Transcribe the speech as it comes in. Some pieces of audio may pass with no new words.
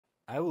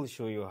I will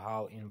show you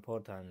how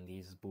important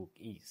this book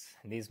is.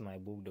 This is my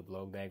book, The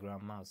Block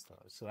Diagram Master.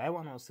 So I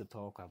want us to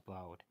talk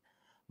about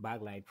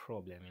backlight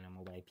problem in a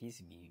mobile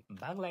PCB.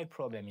 Backlight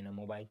problem in a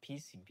mobile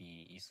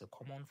PCB is a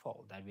common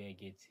fault that we are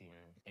getting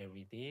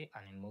every day,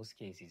 and in most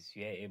cases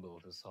we are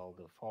able to solve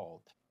the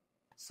fault.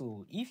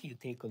 So if you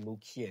take a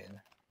look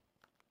here,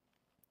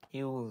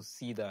 you will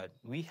see that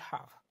we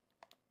have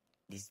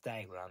this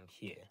diagram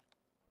here.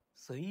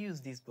 So you use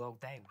this block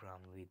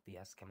diagram with the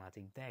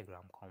schematic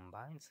diagram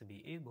combined to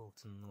be able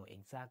to know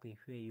exactly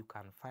where you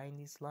can find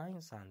these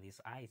lines and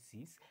these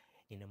ICs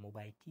in a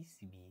mobile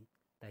PCB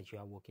that you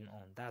are working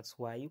on. That's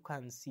why you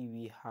can see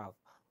we have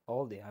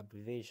all the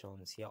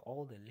abbreviations here,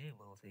 all the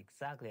labels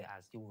exactly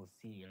as you will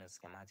see in a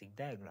schematic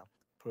diagram.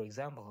 For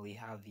example, we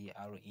have the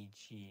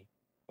REG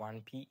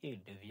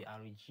 1P8, the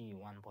VREG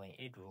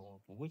 1.8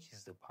 volt, which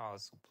is the power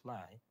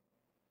supply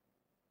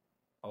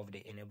of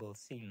the enabled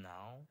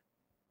signal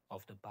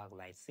of the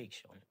backlight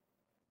section.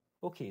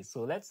 Okay,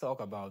 so let's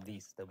talk about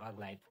this, the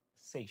backlight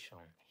section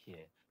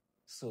here.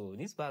 So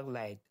this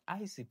backlight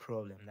IC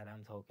problem that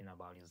I'm talking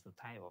about is the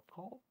type of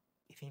fault.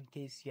 If in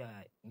case you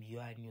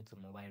are new to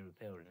mobile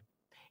repairing,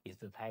 it's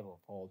the type of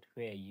fault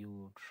where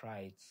you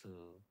try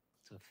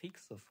to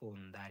fix a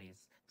phone that is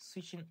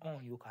switching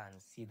on. You can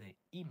see the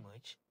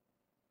image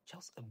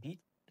just a bit.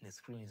 The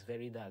screen is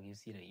very dark. You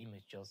see the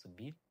image just a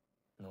bit.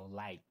 No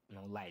light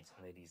on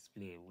the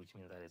display, which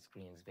means that the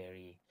screen is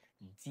very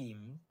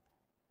dim,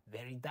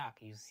 very dark.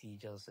 You see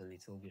just a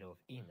little bit of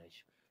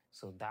image.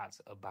 So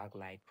that's a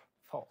backlight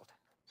fault.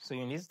 So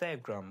in this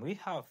diagram, we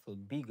have a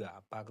bigger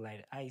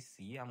backlight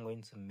IC. I'm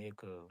going to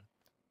make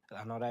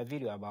another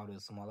video about a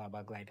smaller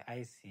backlight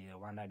IC, the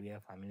one that we are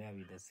familiar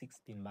with, the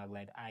 16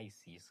 backlight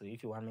IC. So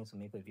if you want me to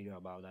make a video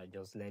about that,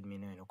 just let me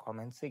know in the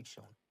comment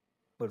section.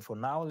 But for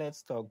now,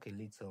 let's talk a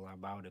little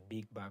about the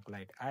big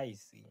backlight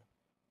IC.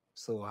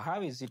 So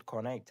how is it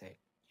connected?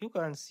 You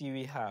can see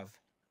we have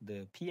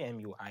the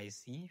PMU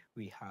IC,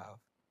 we have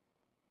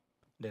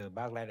the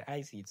backlight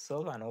IC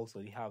itself, and also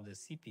we have the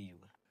CPU.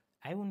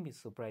 I wouldn't be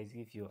surprised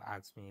if you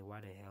ask me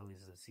what the hell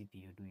is the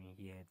CPU doing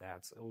here.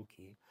 That's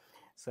okay.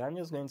 So I'm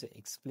just going to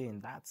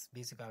explain. That's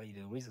basically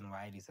the reason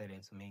why I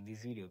decided to make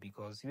this video,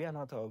 because we are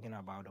not talking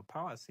about the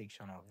power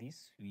section of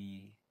this.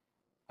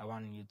 I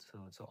want you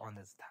to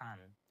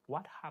understand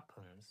what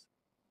happens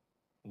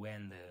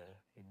when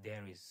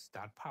there is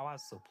that power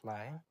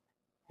supply.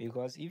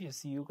 Because if you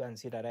see, you can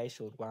see that I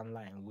showed one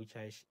line which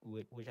I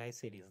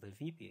said is the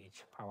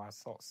VPH power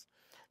source.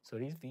 So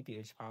this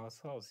VPH power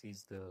source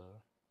is the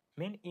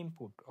main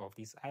input of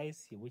this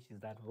IC, which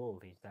is that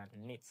voltage that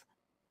needs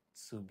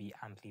to be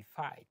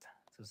amplified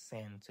to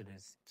send to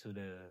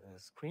the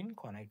screen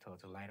connector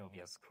to light up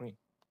your screen.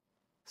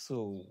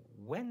 So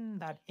when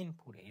that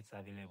input is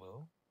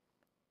available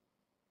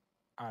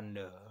and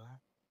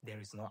there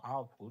is no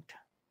output,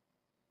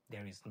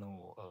 there is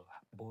no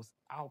both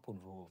output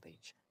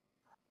voltage.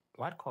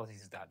 What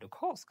causes that? The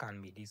cause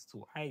can be these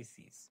two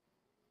ICs.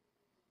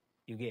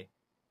 You get?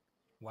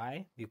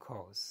 Why?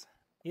 Because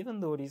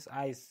even though this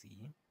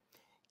IC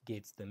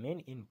gets the main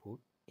input,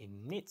 it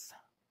needs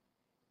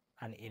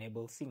an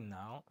enable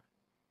signal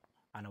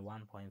and a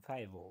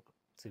 1.5 volt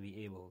to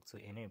be able to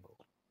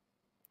enable.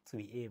 To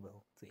be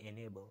able to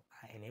enable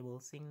an enable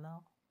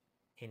signal,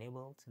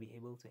 enable to be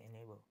able to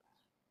enable.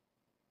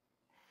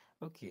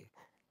 Okay,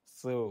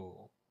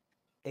 so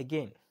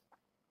again,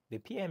 the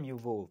PMU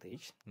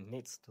voltage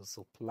needs to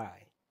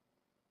supply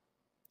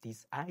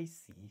this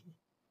IC,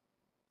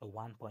 a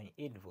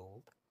 1.8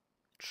 volt,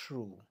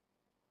 through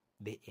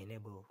the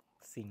enable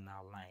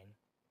signal line.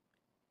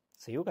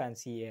 So you can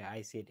see here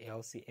I said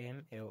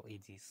LCM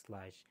LED/EN.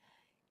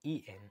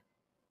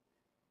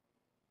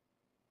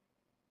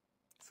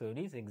 So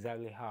this is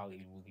exactly how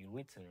it will be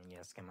written in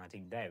your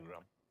schematic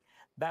diagram.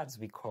 That's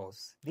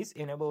because this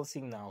enable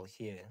signal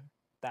here,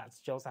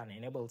 that's just an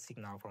enabled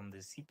signal from the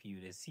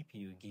CPU. The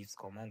CPU gives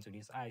command to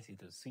this IC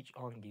to switch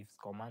on, gives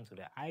command to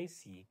the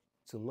IC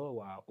to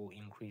lower or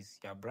increase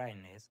your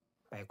brightness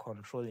by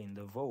controlling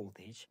the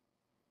voltage,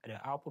 the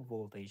output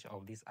voltage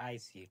of this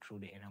IC through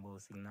the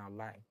enabled signal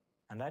line.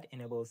 And that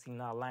enabled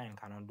signal line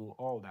cannot do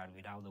all that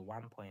without the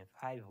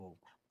 1.5 volt,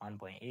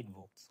 1.8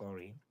 volt,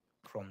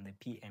 from the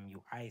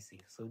PMU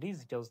IC. So this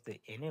is just the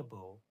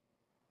enable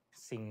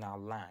signal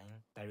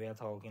line that we are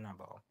talking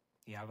about.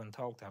 We haven't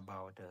talked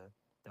about the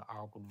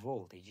output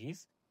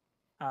voltages.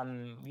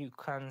 And you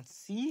can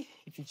see,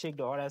 if you check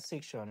the other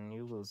section,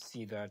 you will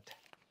see that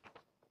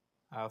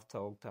I've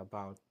talked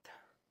about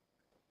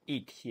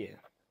it here.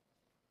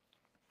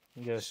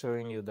 Just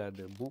showing you that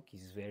the book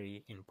is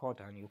very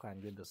important. You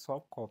can get the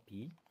soft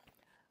copy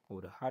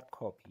or the hard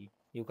copy.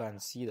 You can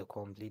see the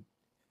complete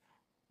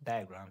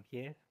diagram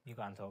here. You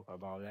can talk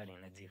about that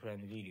in a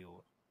different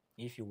video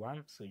if you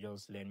want. So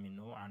just let me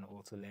know, and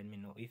also let me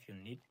know if you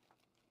need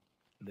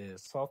the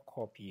soft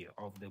copy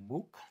of the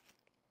book,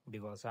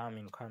 because I'm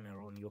in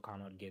Cameroon. You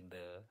cannot get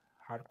the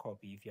hard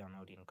copy if you are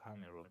not in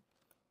Cameroon.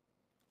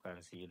 You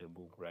can see the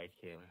book right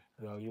here.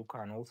 Well, you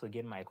can also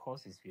get my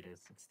courses with a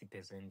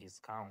 60%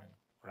 discount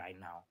right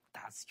now.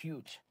 That's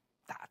huge.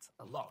 That's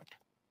a lot.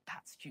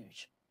 That's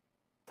huge.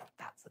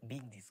 That's a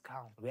big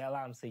discount. Well,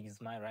 I'm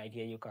Serges, right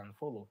here. You can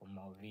follow for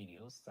more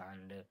videos,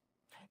 and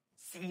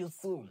see you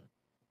soon.